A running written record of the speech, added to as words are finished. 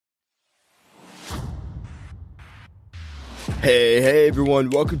Hey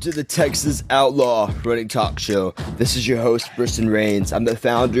everyone, welcome to the Texas Outlaw Running Talk Show. This is your host, Briston Rains. I'm the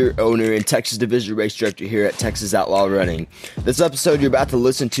founder, owner, and Texas Division Race Director here at Texas Outlaw Running. This episode you're about to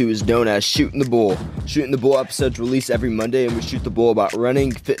listen to is known as Shooting the Bull. Shooting the Bull episodes release every Monday, and we shoot the bull about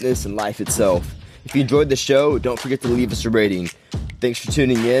running, fitness, and life itself. If you enjoyed the show, don't forget to leave us a rating. Thanks for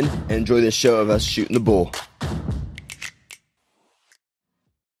tuning in, and enjoy this show of us shooting the bull.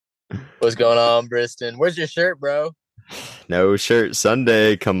 What's going on, Briston? Where's your shirt, bro? No shirt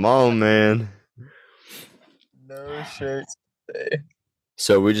Sunday. Come on, man. No shirt Sunday.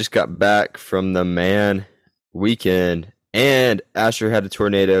 So we just got back from the man weekend, and Asher had a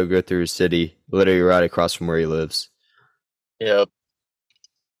tornado go through his city, literally right across from where he lives. Yep.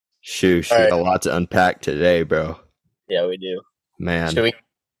 Shoosh, we got a lot to unpack today, bro. Yeah, we do. Man. Should we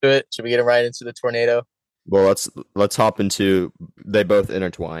do it? Should we get right into the tornado? Well, let's hop into, they both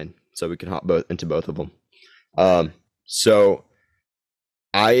intertwine, so we can hop into both of them. So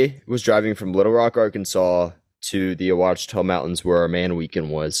I was driving from Little Rock, Arkansas to the Ouachita Mountains where our man weekend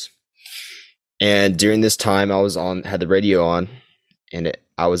was. And during this time I was had the radio on, and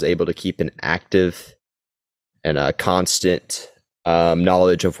I was able to keep an active and a constant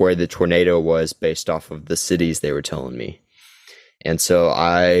knowledge of where the tornado was based off of the cities they were telling me. And so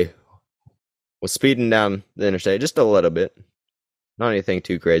I was speeding down the interstate just a little bit, not anything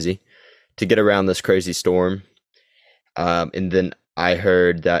too crazy, to get around this crazy storm. And then I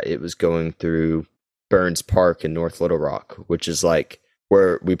heard that it was going through Burns Park in North Little Rock, which is like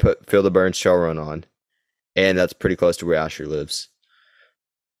where we Phil the Burns trail run on. And that's pretty close to where Asher lives.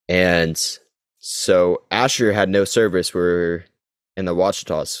 And so Asher had no service. We're in the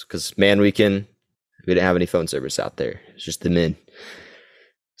Ouachitas because man weekend, we didn't have any phone service out there. It's just the men.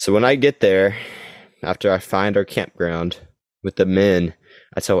 So when I get there, after I find our campground with the men,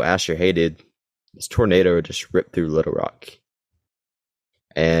 I tell Asher, hey dude, this tornado just ripped through Little Rock.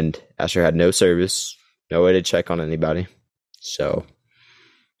 And Asher had no service, no way to check on anybody. So,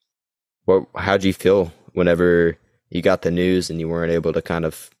 how'd you feel whenever you got the news and you weren't able to kind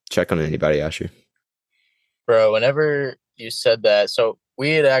of check on anybody, Asher? Bro, whenever you said that, so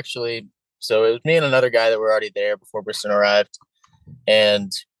it was me and another guy that were already there before Briston arrived. And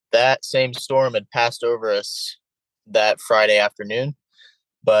that same storm had passed over us that Friday afternoon.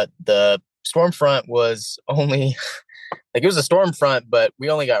 But the storm front was only it was a storm front, but we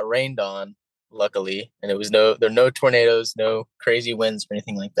only got rained on, luckily, and there were no tornadoes, no crazy winds or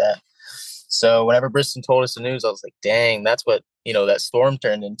anything like that. So whenever Briston told us the news, I was like, dang, that's what that storm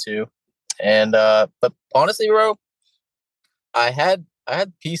turned into. And but honestly, bro, I had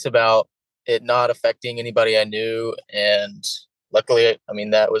peace about it not affecting anybody I knew, and luckily,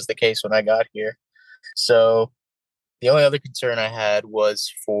 that was the case when I got here. So the only other concern I had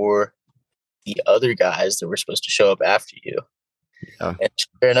was for the other guys that were supposed to show up after you. Yeah. And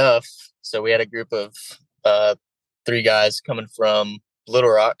sure enough, so we had a group of 3 guys coming from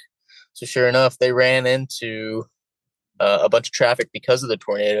Little Rock. So sure enough, they ran into a bunch of traffic because of the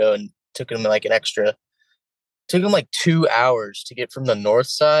tornado, and took them like 2 hours to get from the north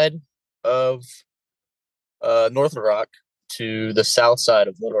side of North Little Rock to the south side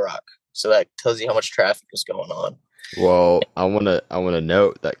of Little Rock. So that tells you how much traffic is going on. Well, I wanna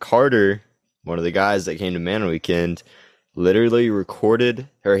note that Carter, one of the guys that came to Man Weekend, literally recorded,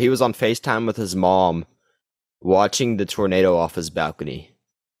 or he was on FaceTime with his mom watching the tornado off his balcony.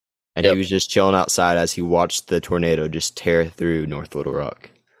 And He was just chilling outside as he watched the tornado just tear through North Little Rock.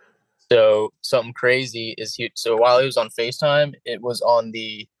 So something crazy is so while he was on FaceTime, it was on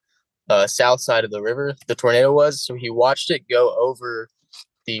the south side of the river, the tornado was. So he watched it go over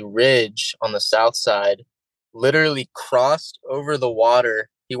the ridge on the south side, literally crossed over the water.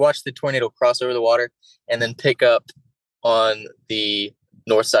 He watched the tornado cross over the water and then pick up on the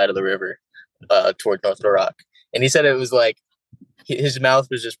north side of the river toward North Little Rock. And he said it was like his mouth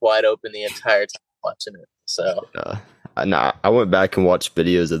was just wide open the entire time watching it. So I went back and watched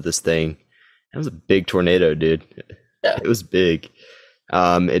videos of this thing. It was a big tornado, dude. Yeah. It was big.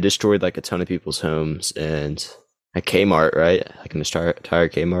 It destroyed like a ton of people's homes and a Kmart, right? Like an entire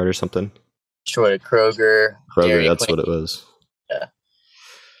Kmart or something. Destroyed a Kroger, that's what it was. Yeah.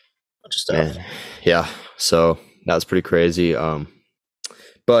 Bunch of stuff. Man. Yeah. So that was pretty crazy.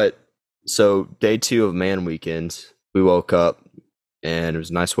 But so day 2 of Man Weekend, we woke up and it was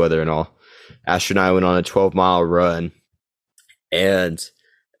nice weather and all. Asher and I went on a 12-mile run, and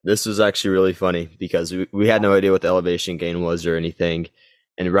this was actually really funny because we had no idea what the elevation gain was or anything.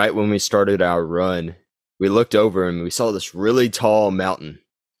 And right when we started our run, we looked over and we saw this really tall mountain.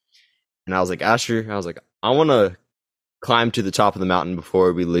 And I was like, Asher, I want to climb to the top of the mountain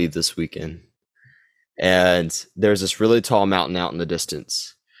before we leave this weekend. and there's this really tall mountain out in the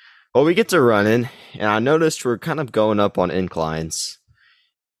distance. Well, we get to running, and I noticed we're kind of going up on inclines,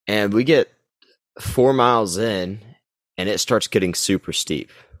 and we get 4 miles in, and it starts getting super steep.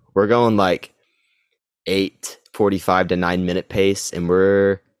 We're going like 8:45 to 9 minute pace, and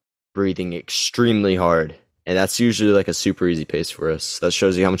we're breathing extremely hard. And that's usually like a super easy pace for us. That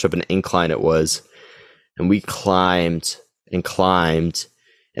shows you how much of an incline it was. And we climbed and climbed,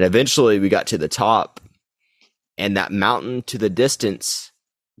 and eventually we got to the top. And that mountain to the distance,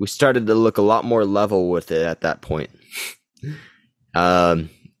 we started to look a lot more level with it at that point. And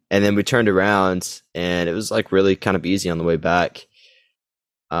then we turned around, and it was like really kind of easy on the way back.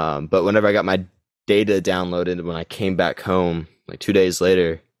 But whenever I got my data downloaded, when I came back home, like 2 days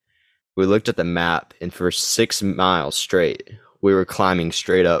later, we looked at the map, and for 6 miles straight, we were climbing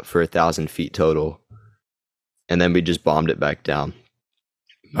straight up for 1,000 feet total. And then we just bombed it back down.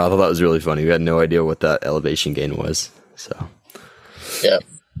 I thought that was really funny. We had no idea what that elevation gain was. So, Yeah.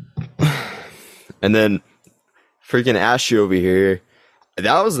 And then freaking Ashley over here,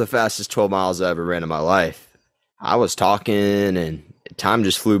 that was the fastest 12 miles I ever ran in my life. I was talking, and time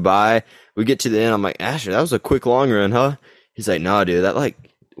just flew by. We get to the end. I'm like, Ashley, that was a quick long run, huh? He's like, no, dude, that like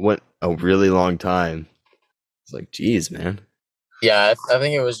went a really long time. It's like, geez, man. Yeah, I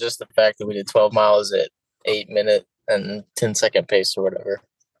think it was just the fact that we did 12 miles at 8 minute and 10-second pace or whatever,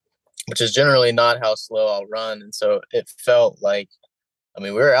 which is generally not how slow I'll run. And so it felt like, I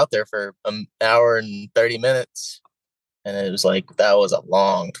mean, we were out there for an hour and 30 minutes, and it was like, that was a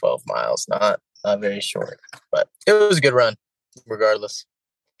long 12 miles, not very short, but it was a good run regardless.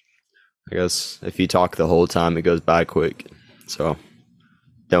 I guess if you talk the whole time, it goes by quick. So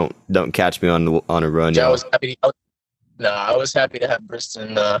don't catch me on a run. Yeah, I was happy to have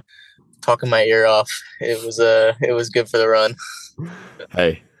Briston talking my ear off. It was good for the run.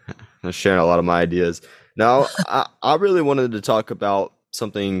 Hey, I'm sharing a lot of my ideas. Now, I really wanted to talk about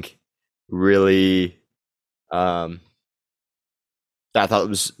something really that I thought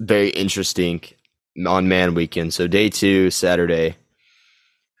was very interesting on Man Weekend. So day 2, Saturday,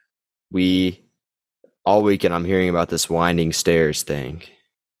 all weekend I'm hearing about this winding stairs thing.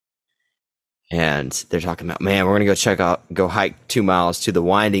 And they're talking about, man, we're going to go hike 2 miles to the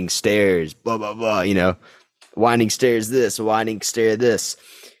winding stairs, blah, blah, blah, winding stairs this, winding stair this.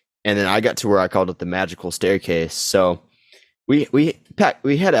 And then I got to where I called it the magical staircase. So we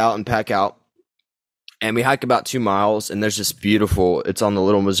head out and pack out, and we hike about 2 miles, and there's this beautiful, it's on the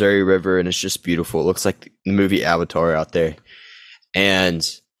Little Missouri River, and it's just beautiful. It looks like the movie Avatar out there. And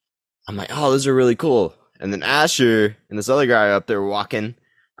I'm like, oh, those are really cool. And then Asher and this other guy up there walking.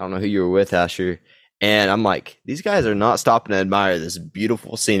 I don't know who you were with, Asher. And I'm like, these guys are not stopping to admire this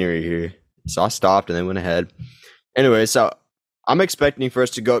beautiful scenery here. So I stopped, and they went ahead. Anyway, so I'm expecting for us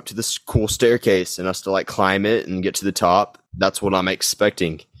to go up to this cool staircase and us to like climb it and get to the top. That's what I'm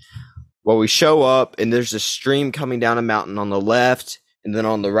expecting. Well, we show up, and there's a stream coming down a mountain on the left, and then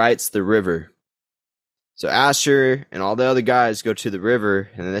on the right's the river. So Asher and all the other guys go to the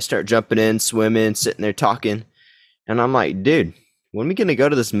river, and then they start jumping in, swimming, sitting there talking. And I'm like, dude, when are we going to go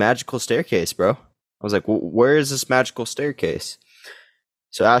to this magical staircase, bro? I was like, well, where is this magical staircase?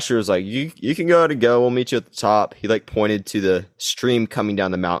 So Asher was like, you can go. We'll meet you at the top. He like pointed to the stream coming down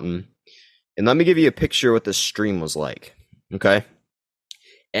the mountain. And let me give you a picture of what the stream was like. Okay.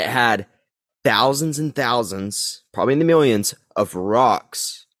 It had thousands and thousands, probably in the millions, of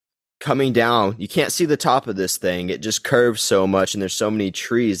rocks coming down. You can't see the top of this thing. It just curves so much, and there's so many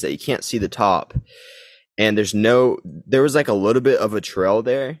trees that you can't see the top. And there was like a little bit of a trail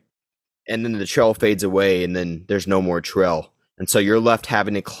there, and then the trail fades away, and then there's no more trail. And so you're left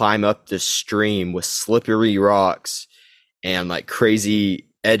having to climb up this stream with slippery rocks and like crazy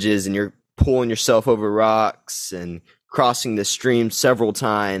edges, and you're pulling yourself over rocks and crossing the stream several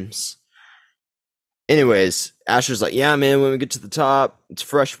times. Anyways, Asher's like, yeah, man, when we get to the top, it's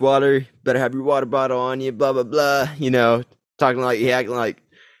fresh water. Better have your water bottle on you, blah, blah, blah. Acting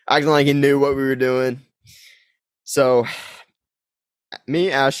like he knew what we were doing. So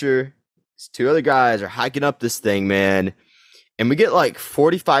me, Asher, 2 other guys are hiking up this thing, man. And we get like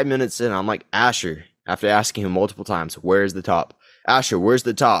 45 minutes in. I'm like, Asher, after asking him multiple times, where's the top? Asher, where's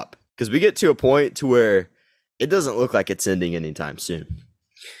the top? Because we get to a point to where it doesn't look like it's ending anytime soon.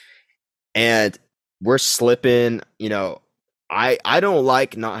 And we're slipping, I don't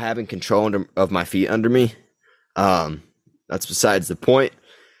like not having control of my feet under me. That's besides the point.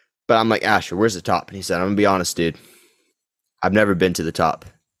 But I'm like, Asher, where's the top? And he said, I'm going to be honest, dude. I've never been to the top.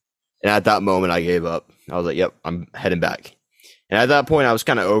 And at that moment, I gave up. I was like, yep, I'm heading back. And at that point, I was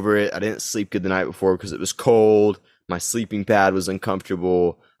kind of over it. I didn't sleep good the night before because it was cold. My sleeping pad was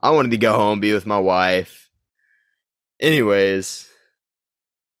uncomfortable. I wanted to go home, be with my wife. Anyways,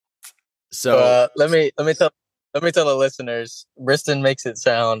 so Let me tell the listeners. Briston makes it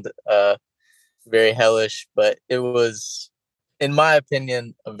sound very hellish, but it was, in my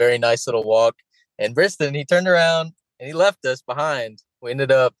opinion, a very nice little walk. And Briston, he turned around and he left us behind. We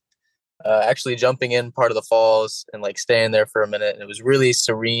ended up actually jumping in part of the falls and like staying there for a minute. And it was really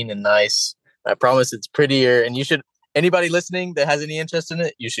serene and nice. I promise it's prettier. And you should, anybody listening that has any interest in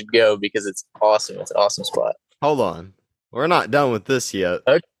it, you should go because it's awesome. It's an awesome spot. hold on. We're not done with this yet.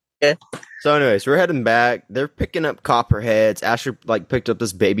 Okay. So anyways, we're heading back. They're picking up copperheads. Asher like picked up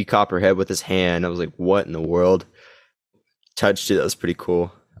this baby copperhead with his hand. I was like, what in the world? Touched it. That was pretty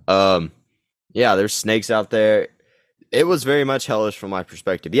cool. Yeah, there's snakes out there. It was very much hellish from my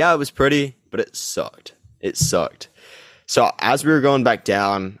perspective. Yeah, it was pretty, but it sucked. It sucked. So as we were going back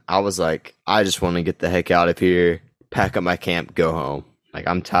down, I was like, I just want to get the heck out of here, pack up my camp, go home. Like,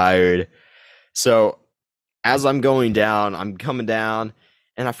 I'm tired. So as I'm going down, I'm coming down,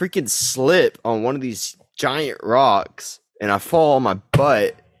 and I freaking slip on one of these giant rocks, and I fall on my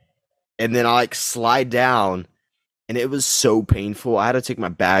butt, and then I like slide down, and it was so painful. I had to take my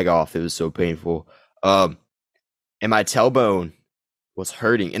bag off. It was so painful. And my tailbone was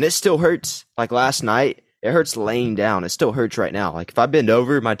hurting, and it still hurts. Like last night, it hurts laying down. It still hurts right now. Like if I bend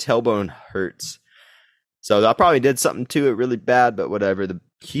over, my tailbone hurts. So I probably did something to it really bad, but whatever. The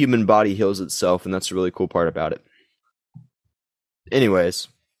human body heals itself, and that's the really cool part about it. Anyways,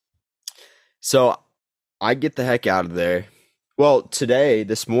 so I get the heck out of there. Well,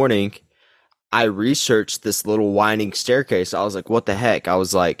 this morning, I researched this little winding staircase. I was like, what the heck? I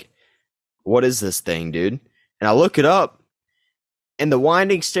was like, what is this thing, dude? And I look it up, and the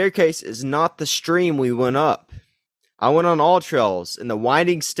winding staircase is not the stream we went up. I went on all trails, and the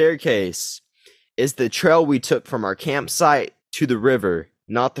winding staircase is the trail we took from our campsite to the river,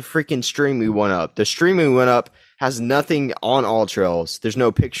 not the freaking stream we went up. The stream we went up has nothing on all trails. There's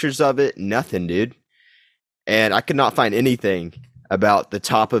no pictures of it, nothing, dude. And I could not find anything about the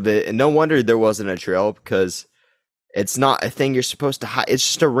top of it, and no wonder there wasn't a trail, because it's not a thing you're supposed to hide. It's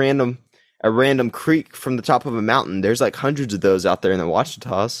just a random creek from the top of a mountain. There's like hundreds of those out there in the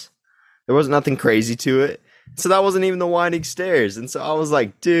Ouachitas. There was nothing crazy to it. So that wasn't even the winding stairs. And so I was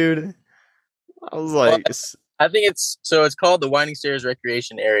like, dude, I think it's called the Winding Stairs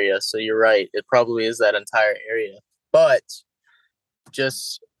Recreation Area. So you're right. It probably is that entire area. But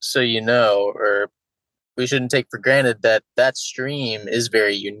just so you know, or we shouldn't take for granted that stream is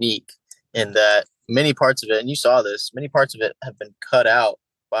very unique in that many parts of it, and you saw this, many parts of it have been cut out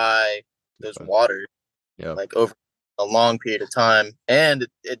by those waters, like over a long period of time. And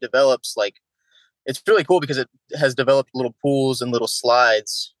it develops like, it's really cool because it has developed little pools and little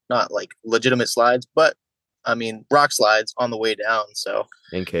slides, not like legitimate slides, but I mean, rock slides on the way down. So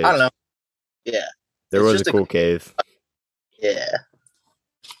in caves. I don't know. Yeah. There was a cool cave. Yeah.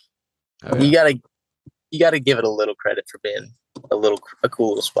 Oh, yeah. You gotta give it a little credit for being a cool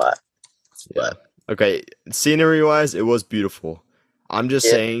little spot. Yeah. Okay. Scenery wise, it was beautiful. I'm just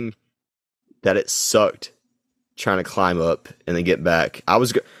saying that it sucked trying to climb up and then get back.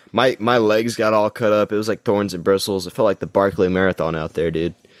 My legs got all cut up. It was like thorns and bristles. It felt like the Barkley Marathon out there,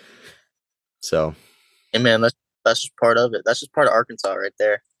 dude. So, hey man, that's just part of it. That's just part of Arkansas right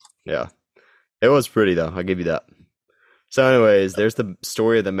there. Yeah. It was pretty though. I'll give you that. So anyways, there's the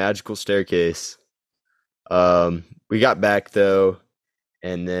story of the magical staircase. We got back though,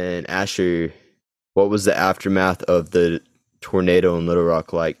 and then Asher, what was the aftermath of the tornado in Little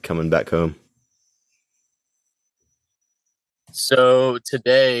Rock like coming back home? So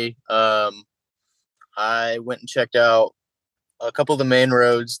today, I went and checked out a couple of the main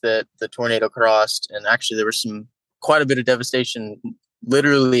roads that the tornado crossed, and actually there was quite a bit of devastation,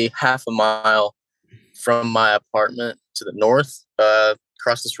 literally half a mile from my apartment to the north,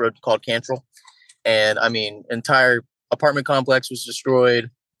 across this road called Cantrell. And I mean, entire apartment complex was destroyed,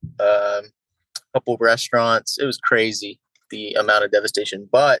 a couple of restaurants. It was crazy, the amount of devastation.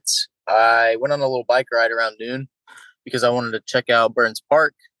 But I went on a little bike ride around noon because I wanted to check out Burns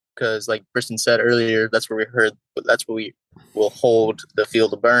Park, because like Briston said earlier, that's where we will hold the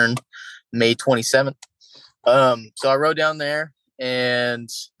Field of Burn, May 27th. So I rode down there, and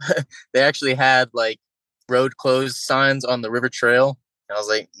they actually had like road closed signs on the river trail. And I was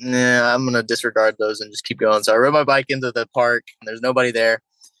like, nah, I'm going to disregard those and just keep going. So I rode my bike into the park, and there's nobody there.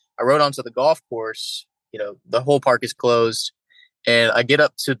 I rode onto the golf course. You know, the whole park is closed. And I get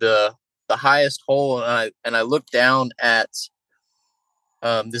up to the highest hole, and I look down at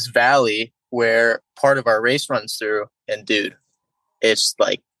this valley where part of our race runs through. And dude, it's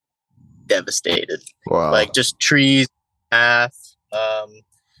like devastated. Wow. Like just trees, path.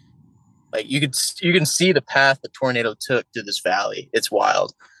 like you can see the path the tornado took through this valley. It's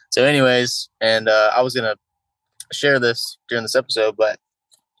wild. So, anyways, and I was gonna share this during this episode, but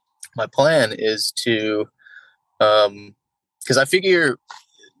my plan is to, because I figure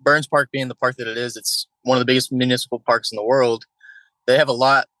Burns Park being the park that it is, it's one of the biggest municipal parks in the world. They have a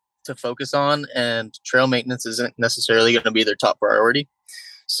lot to focus on, and trail maintenance isn't necessarily going to be their top priority.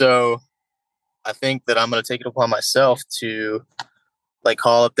 So I think that I'm going to take it upon myself to like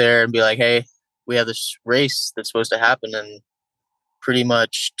call up there and be like, hey, we have this race that's supposed to happen in pretty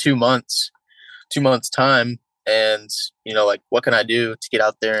much 2 months time. And, you know, like, what can I do to get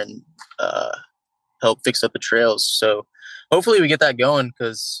out there and help fix up the trails? So hopefully we get that going,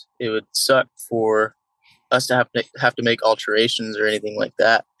 because it would suck for us to have to make alterations or anything like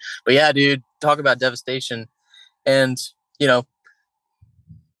that. But yeah, dude, talk about devastation. And, you know,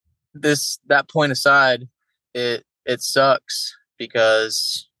 that point aside, it sucks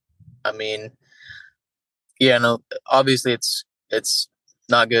because, I mean, yeah, no, obviously it's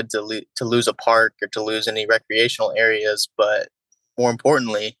not good to lose a park or to lose any recreational areas, but more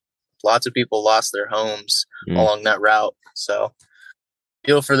importantly, lots of people lost their homes along that route. So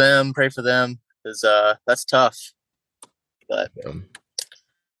feel for them, pray for them, because that's tough. But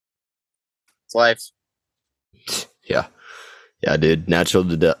it's life. Yeah. Yeah, dude. Natural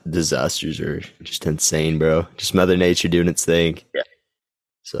disasters are just insane, bro. Just Mother Nature doing its thing. Yeah.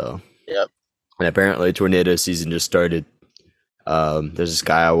 So. Yep. And apparently tornado season just started. There's this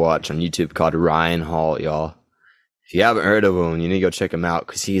guy I watch on YouTube called Ryan Hall, y'all. If you haven't heard of him, you need to go check him out,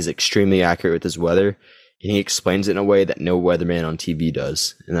 because he is extremely accurate with his weather, and he explains it in a way that no weatherman on TV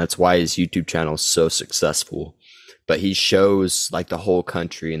does. And that's why his YouTube channel is so successful. But he shows like the whole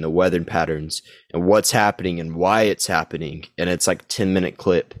country and the weather patterns and what's happening and why it's happening. And it's like a 10-minute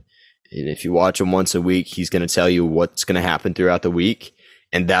clip. And if you watch him once a week, he's going to tell you what's going to happen throughout the week.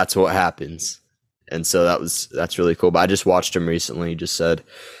 And that's what happens. And so that's really cool. But I just watched him recently. He just said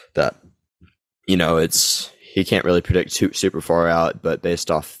that, you know, he can't really predict super far out, but based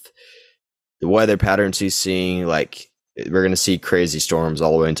off the weather patterns he's seeing, like, we're going to see crazy storms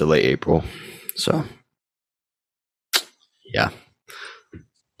all the way into late April. So, yeah.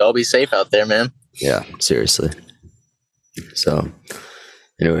 Y'all be safe out there, man. Yeah, seriously. So,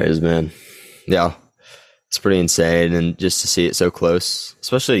 anyways, man. Yeah, it's pretty insane. And just to see it so close,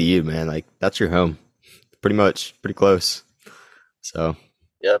 especially to you, man, like, that's your home. Pretty close. So,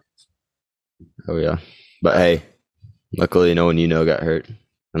 yep. Oh, yeah. But hey, luckily no one you know got hurt,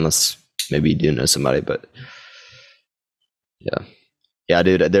 unless maybe you do know somebody. But yeah,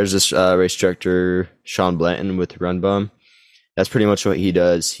 dude. There's this race director, Sean Blanton, with Run Bum. That's pretty much what he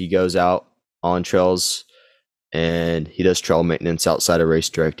does. He goes out on trails and he does trail maintenance outside of race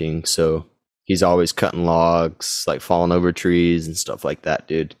directing. So he's always cutting logs, like falling over trees and stuff like that,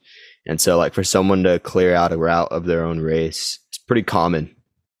 dude. And so, like, for someone to clear out a route of their own race, it's pretty common.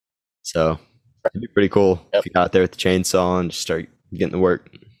 So it'd be pretty cool if you got out there with the chainsaw and just start getting to work.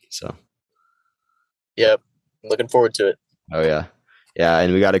 So, yep, looking forward to it. Oh yeah, yeah,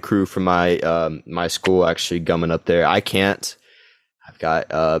 and we got a crew from my my school actually gumming up there. I can't. I've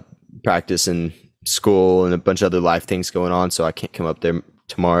got practice in school and a bunch of other life things going on, so I can't come up there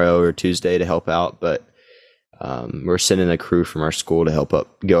tomorrow or Tuesday to help out. But we're sending a crew from our school to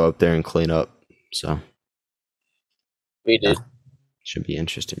go up there and clean up. So we did. Yeah. Should be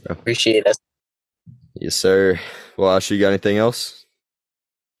interesting, bro. Appreciate it. Yes, sir. Well, Asher, you got anything else?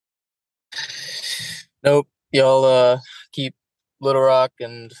 Nope. Y'all keep Little Rock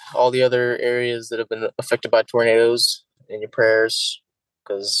and all the other areas that have been affected by tornadoes in your prayers,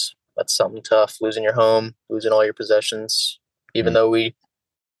 because that's something tough, losing your home, losing all your possessions, even though we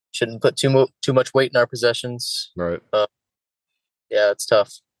shouldn't put too much weight in our possessions. Right. Yeah, it's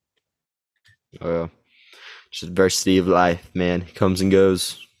tough. Oh, yeah. Just adversity of life, man. It comes and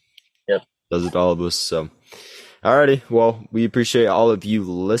goes. Yep. Does it all of us. So, alrighty. Well, we appreciate all of you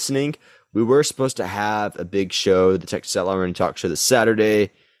listening. We were supposed to have a big show, the Texas Outlaw Running Talk Show, this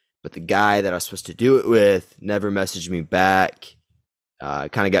Saturday, but the guy that I was supposed to do it with never messaged me back.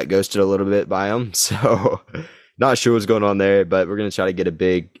 Kind of got ghosted a little bit by him, so not sure what's going on there, but we're going to try to get a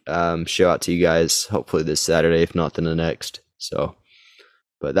big show out to you guys, hopefully this Saturday, if not then the next. So,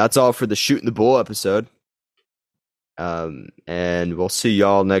 but that's all for the Shooting the Bull episode. And we'll see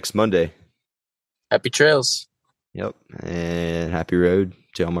y'all next Monday. Happy trails. Yep. And happy road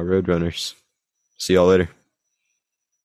to all my road runners. See y'all later.